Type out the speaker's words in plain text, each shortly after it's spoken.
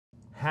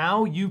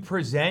How you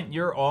present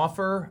your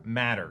offer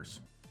matters.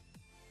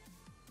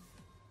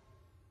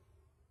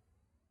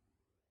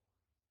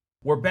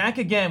 We're back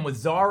again with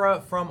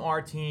Zahra from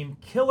our team,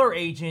 killer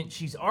agent.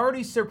 She's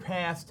already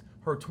surpassed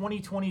her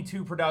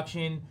 2022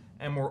 production,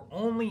 and we're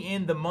only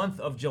in the month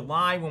of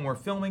July when we're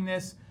filming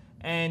this.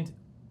 And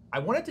I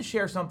wanted to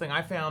share something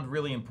I found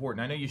really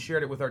important. I know you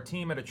shared it with our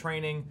team at a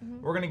training.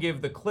 We're going to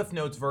give the Cliff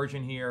Notes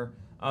version here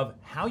of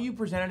how you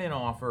presented an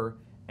offer,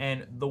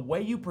 and the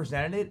way you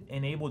presented it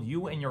enabled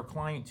you and your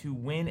client to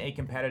win a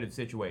competitive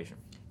situation.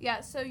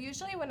 Yeah, so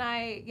usually when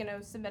I,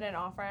 submit an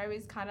offer, I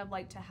always kind of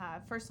like to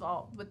have, first of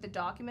all, with the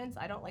documents,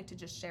 I don't like to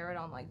just share it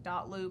on like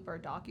 .loop or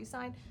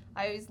DocuSign.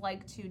 I always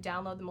like to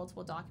download the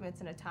multiple documents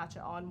and attach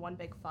it on one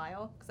big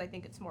file because I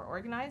think it's more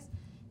organized.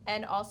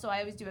 And also I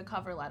always do a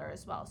cover letter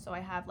as well. So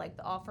I have like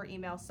the offer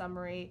email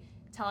summary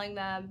telling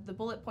them the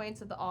bullet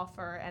points of the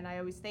offer, and I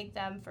always thank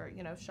them for,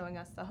 showing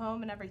us the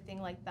home and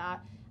everything like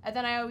that. And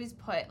then I always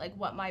put like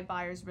what my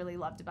buyers really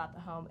loved about the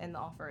home in the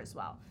offer as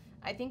well.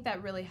 I think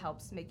that really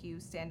helps make you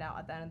stand out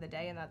at the end of the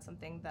day, and that's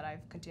something that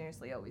I've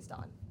continuously always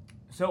done.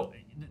 So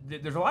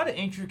there's a lot of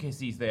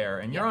intricacies there,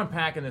 and you're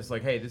unpacking this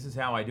like, hey, this is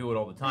how I do it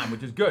all the time,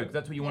 which is good, because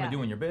that's what you want to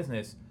do in your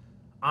business.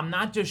 I'm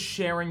not just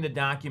sharing the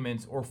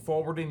documents or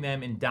forwarding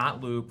them in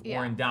 .loop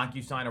or in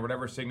DocuSign or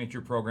whatever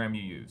signature program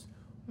you use.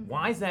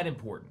 Why is that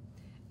important?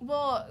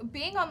 Well,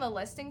 being on the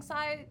listing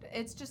side,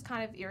 it's just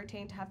kind of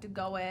irritating to have to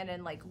go in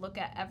and like look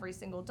at every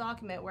single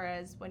document,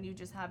 whereas when you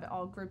just have it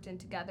all grouped in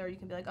together, you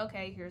can be like,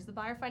 okay, here's the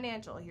buyer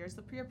financial, here's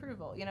the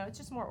pre-approval. It's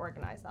just more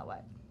organized that way.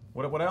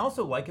 What I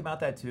also like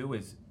about that too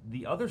is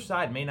the other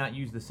side may not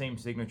use the same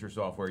signature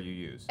software you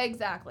use.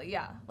 Exactly,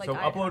 yeah. Like so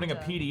uploading a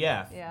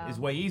PDF is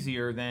way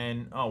easier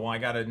than, oh, well, I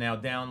got to now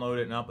download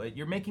it and upload.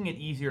 You're making it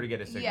easier to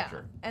get a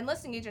signature. Yeah, and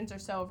listing agents are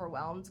so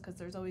overwhelmed because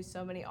there's always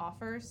so many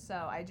offers,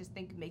 so I just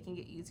think making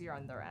it easier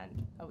on their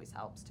end always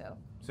helps too.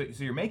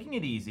 So you're making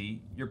it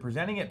easy, you're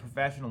presenting it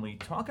professionally.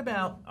 Talk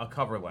about a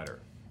cover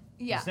letter.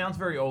 Yeah. It sounds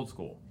very old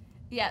school.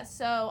 Yeah,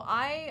 so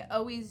I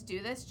always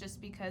do this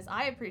just because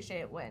I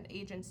appreciate when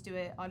agents do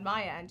it on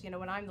my end,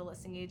 when I'm the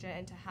listing agent,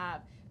 and to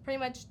have pretty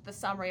much the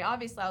summary.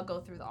 Obviously, I'll go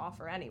through the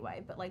offer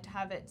anyway, but like to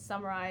have it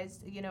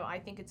summarized, I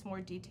think it's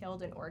more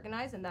detailed and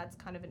organized, and that's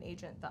kind of an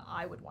agent that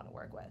I would want to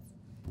work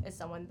with, is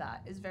someone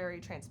that is very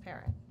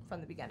transparent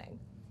from the beginning.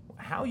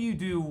 How you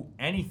do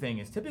anything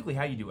is typically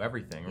how you do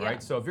everything, right? Yeah.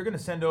 So if you're going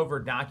to send over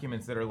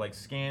documents that are like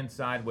scanned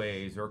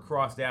sideways or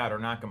crossed out or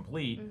not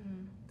complete,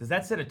 does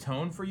that set a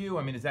tone for you?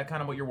 I mean, is that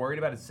kind of what you're worried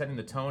about, is setting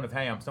the tone of,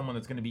 hey, I'm someone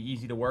that's going to be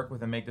easy to work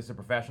with and make this a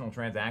professional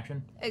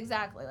transaction?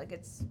 Exactly. Like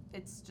it's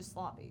just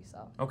sloppy,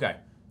 so. Okay.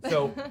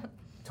 So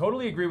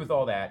totally agree with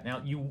all that.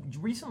 Now, you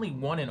recently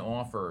won an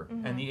offer,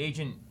 and the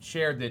agent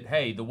shared that,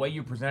 hey, the way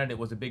you presented it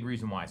was a big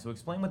reason why. So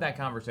explain what that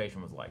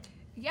conversation was like.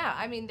 Yeah,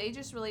 I mean, they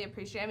just really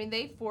appreciate.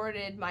 They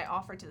forwarded my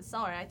offer to the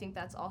seller, and I think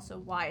that's also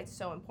why it's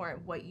so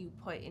important what you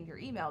put in your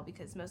email,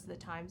 because most of the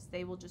times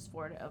they will just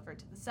forward it over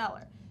to the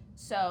seller.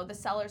 So the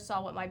seller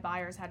saw what my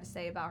buyers had to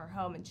say about her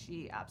home, and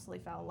she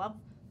absolutely fell in love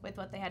with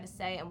what they had to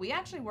say. And we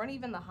actually weren't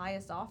even the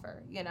highest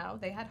offer.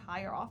 They had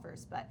higher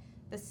offers, but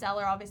the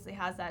seller obviously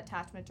has that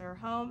attachment to her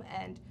home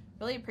and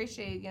really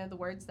appreciate the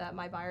words that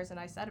my buyers and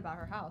I said about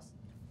her house.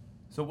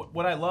 So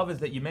what I love is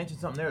that you mentioned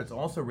something there that's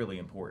also really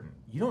important.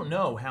 You don't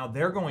know how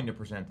they're going to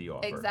present the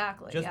offer.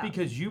 Exactly. Just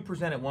because you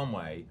present it one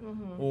way,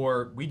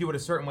 or we do it a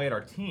certain way at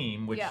our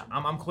team, which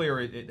I'm clear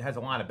it has a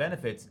lot of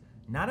benefits.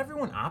 Not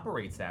everyone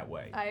operates that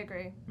way. I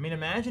agree. I mean,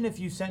 imagine if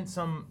you sent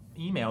some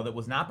email that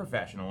was not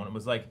professional and it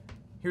was like,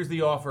 here's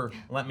the offer,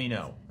 let me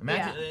know.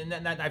 Imagine,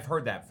 and I've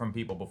heard that from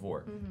people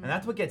before. And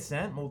that's what gets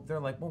sent. Well,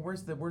 they're like, well,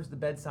 where's the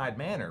bedside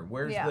manner?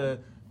 Where's the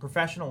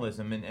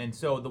professionalism? And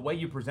so the way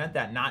you present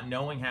that, not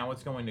knowing how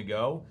it's going to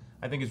go,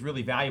 I think is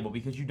really valuable,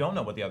 because you don't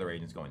know what the other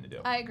agent's going to do.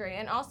 I agree.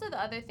 And also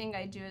the other thing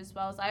I do as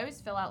well is I always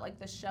fill out like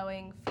the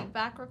showing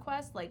feedback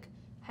request, like,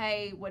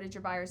 hey, what did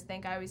your buyers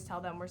think? I always tell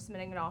them we're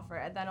submitting an offer,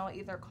 and then I'll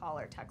either call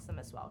or text them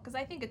as well, because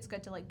I think it's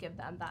good to like give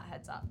them that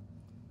heads up.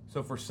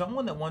 So for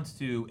someone that wants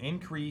to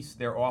increase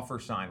their offer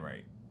sign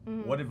rate,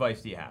 what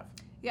advice do you have?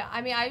 Yeah,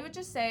 I would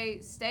just say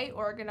stay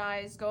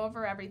organized, go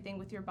over everything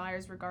with your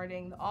buyers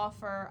regarding the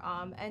offer,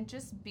 and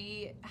just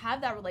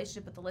have that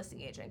relationship with the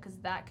listing agent, because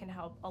that can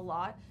help a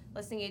lot.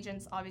 Listing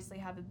agents obviously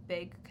have a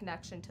big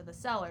connection to the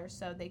seller,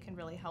 so they can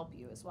really help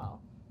you as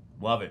well.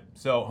 Love it.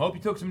 So hope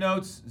you took some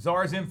notes.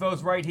 Zahra's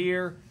info's right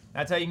here.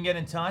 That's how you can get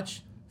in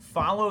touch.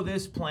 Follow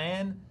this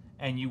plan,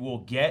 and you will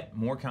get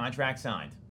more contracts signed.